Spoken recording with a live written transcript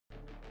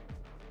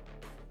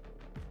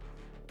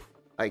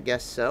I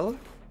guess so.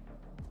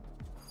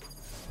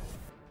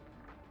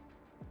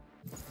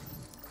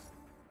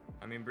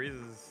 I mean, Breeze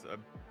is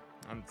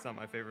it's not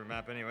my favorite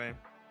map anyway.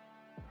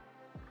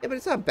 Yeah, but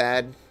it's not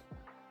bad.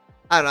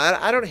 I don't know.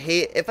 I don't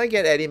hate if I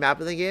get any map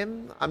in the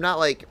game. I'm not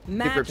like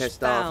super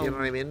pissed off. You know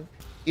what I mean?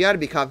 You got to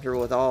be comfortable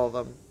with all of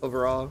them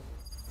overall.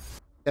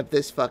 Except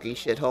this fucking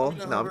shithole.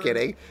 No, I'm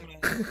kidding.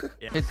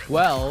 It's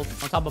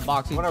 12 on top of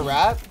box. Want a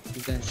wrap?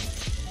 He's in.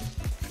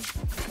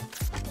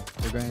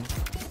 You're going.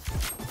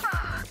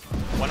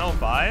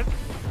 105.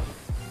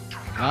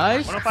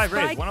 Nice. 105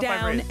 raise.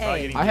 105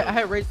 raise. I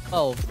had raised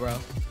 12, bro.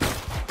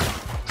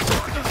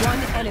 One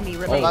enemy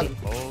remaining.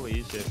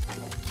 Holy shit.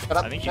 Shut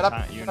up, I think shut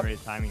up. you and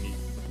Ray's timing these.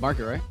 Mark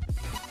it, right?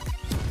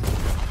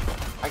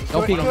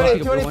 Don't peek him, don't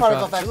peek him.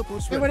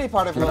 Too many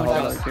particles.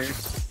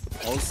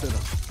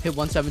 Hit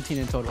 117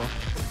 in total.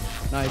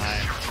 Nice.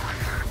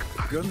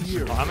 Well,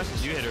 how much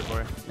did you hit her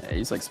for? Yeah,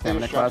 he's like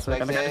spamming a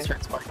classic. I think I just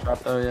heard spark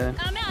drop though, yeah.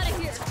 I'm out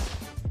of here.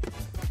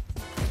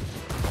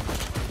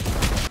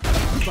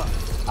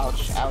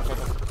 Ouch, ouch,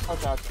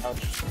 ouch, ouch,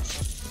 ouch.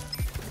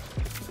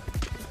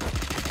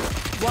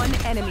 One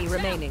enemy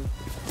remaining.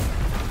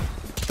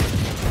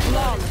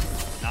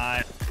 Flawless.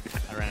 Nice.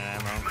 I ran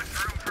out of ammo.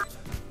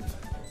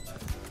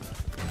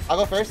 I'll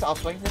go first. I'll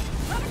swing here.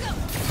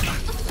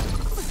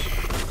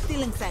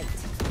 Stealing sight.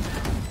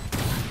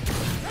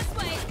 This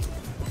way.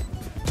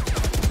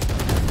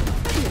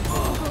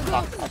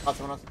 I thought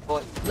someone else pull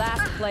it.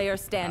 Last player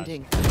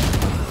standing.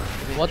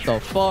 What the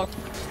fuck?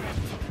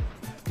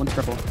 One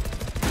triple.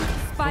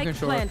 Spike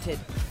planted.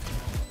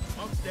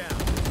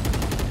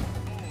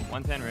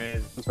 110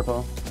 raise. One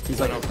triple. He's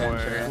like a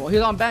bench. Yeah. Well,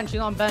 he's on bench. He's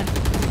on bench.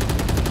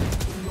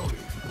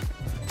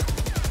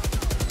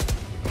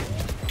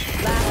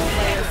 Last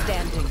player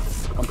standing.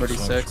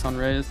 136 on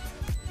raise.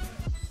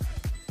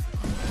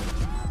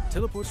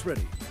 Teleport's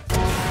ready.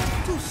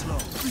 Too slow.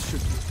 We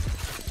should.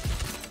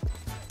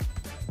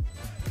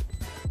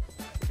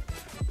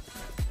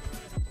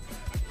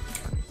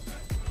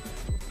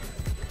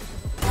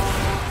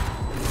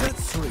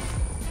 That's 3.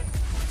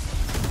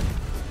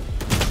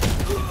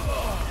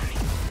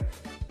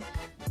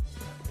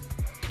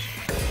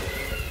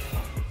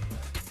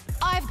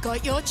 I've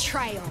got your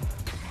trail.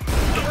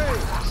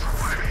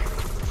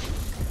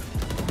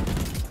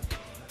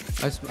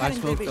 I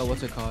smoked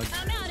what's it called?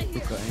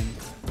 Hookah in.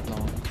 No.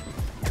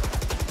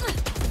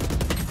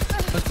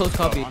 Let's close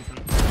copy.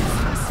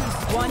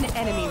 One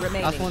enemy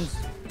remaining. Last one's.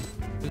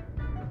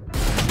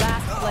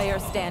 Last player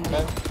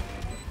standing.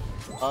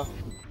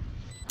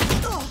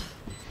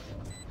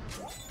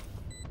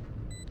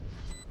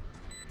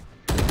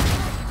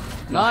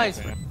 Nice.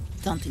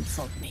 Don't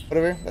insult me.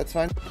 Whatever, that's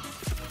fine.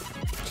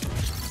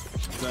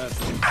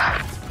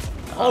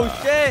 Oh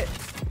shit.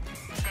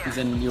 He's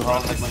in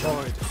U-Haul like my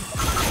god.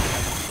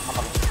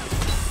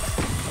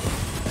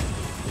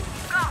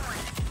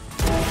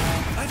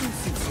 I didn't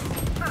think so.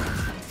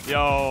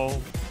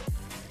 Yo.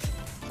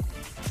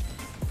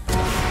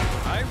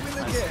 I will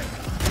again.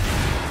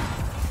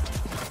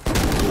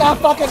 Stop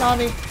fucking on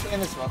me. In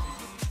this one.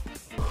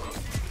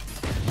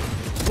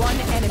 One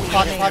enemy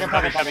Pocket, remaining.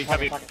 pocket, Cubby, pocket,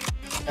 cubby, pocket,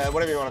 pocket.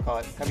 Whatever you want to call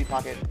it. Cubby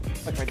pocket.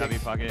 Look right there. Cubby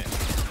pocket.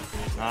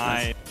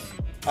 Nice.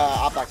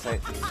 Op back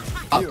side.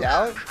 Opt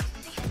out?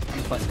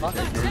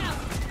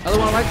 Other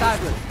one right side.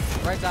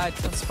 Right side.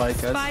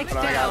 Spike, guys. Spike Hold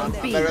on, I got down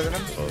him. B. Better than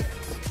him?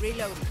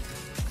 Reload.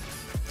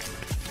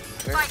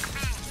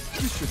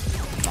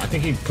 I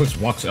think he puts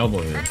Walk's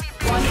elbow here.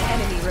 One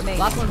enemy remaining.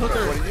 Last one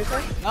hooker. What did you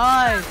say?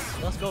 Nice.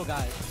 Let's go,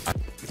 guys.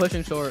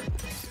 Pushing short.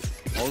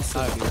 Also,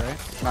 right?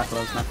 Not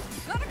close, not.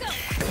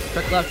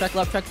 Check left, check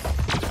left, check.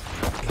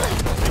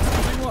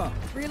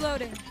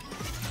 Reloading.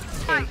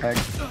 Peg.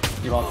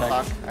 You all peg.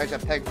 Fuck. I just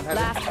got pegged from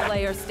heaven. Last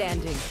player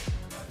standing.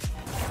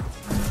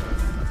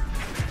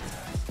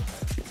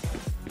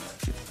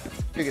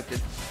 You're gifted.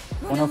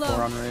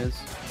 104 on raise.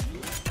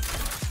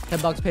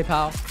 $10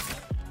 PayPal.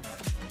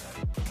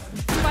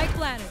 Spike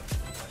planted.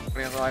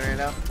 Putting on the line right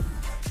now.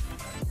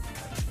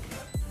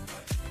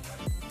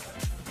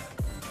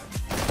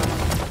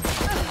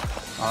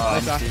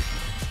 Nice shot.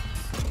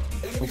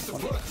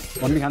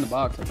 One behind the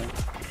box, I think.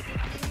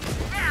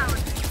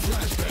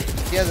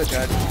 He has a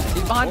judge.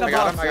 He's behind the I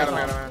got box. him, I got him, I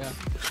got him.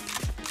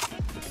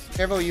 Yeah.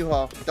 Careful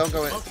U-Haul. Don't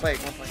go in. Wait,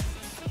 one point.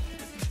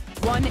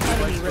 One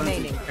enemy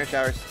remaining. Air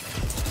showers.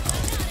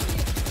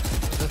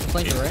 That's the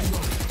flanker, right?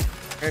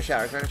 Air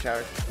showers, air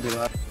showers. Do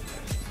that.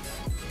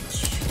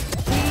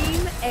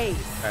 Team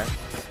Ace. Okay.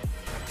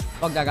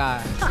 Fuck that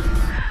guy.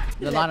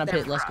 The lineup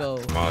hit, let's go.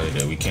 Molly,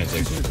 that we can't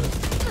take some good.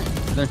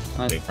 There. They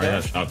Nice. probably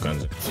have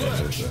shotguns. Yeah,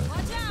 for sure.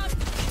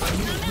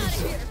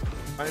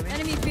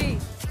 Enemy B.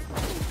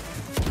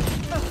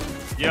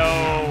 Yo,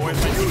 where's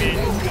my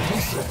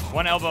teammate?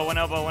 One elbow, one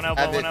elbow, one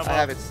elbow, one elbow. I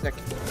have it stick.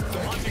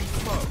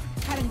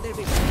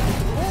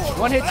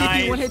 One hit TP,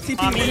 Nice. one hit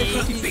TP, one hit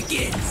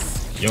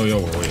TP. Yo,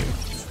 wait.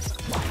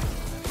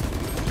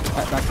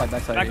 Backside.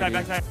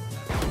 Backside.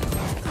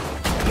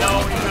 No,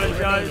 he's got a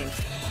judge.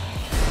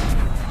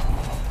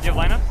 You have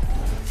lineups?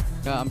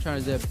 Yeah, I'm trying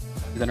to zip.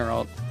 He's in her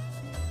ult.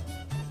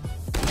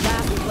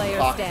 Last player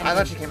Fuck. standing. I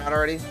thought she came out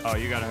already. Oh,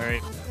 you gotta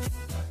hurry.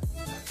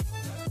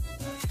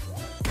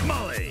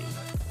 Molly.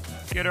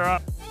 Get her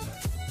up.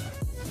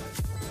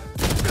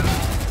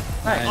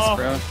 Nice, Oh.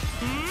 bro.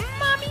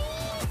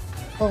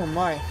 Oh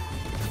my.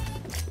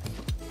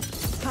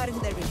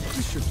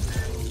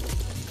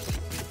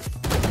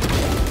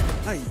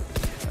 Hey.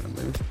 Gotta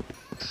move.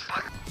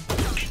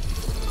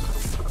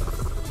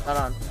 Not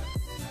on.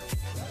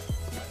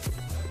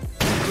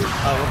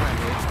 Oh, what can I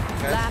do?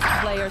 Okay.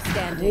 Last player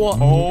standing.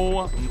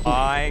 Oh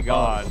my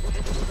god.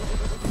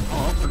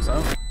 Oh, looks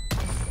so.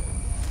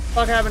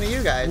 What happened to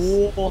you guys?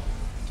 What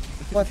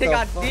They the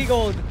got fuck?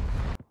 deagled.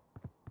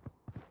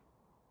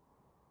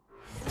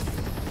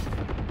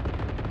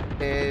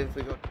 Okay, if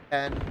we go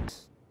 10.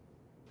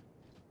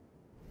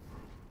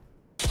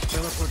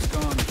 Teleport's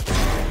gone.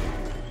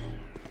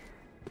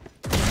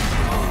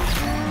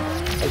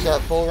 Is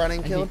that full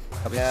running kill?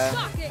 Yeah,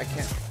 I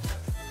can't.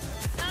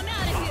 I'm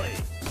out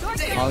of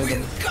here. Molly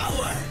them.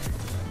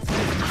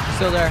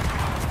 Still there.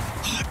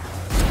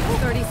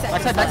 30 seconds.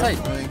 Backside, backside.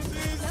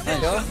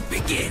 Kill?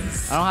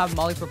 I don't have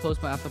Molly for close,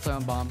 but I have to play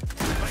on bomb.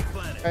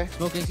 Okay.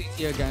 Smoking CT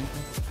again.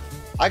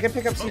 I can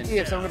pick up CT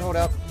if someone would hold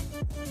up.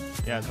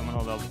 Yeah, someone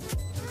hold up.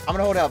 I'm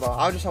gonna hold elbow.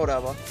 I'll just hold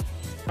elbow.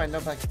 Fine, no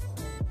thank.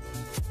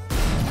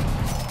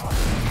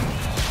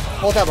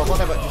 Hold elbow,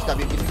 just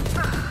W.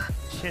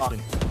 Shit.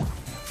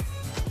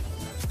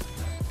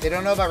 They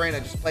don't know about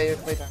Reyna, just play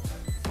time.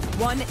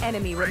 One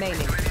enemy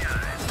remaining.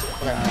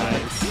 Okay.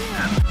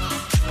 Nice.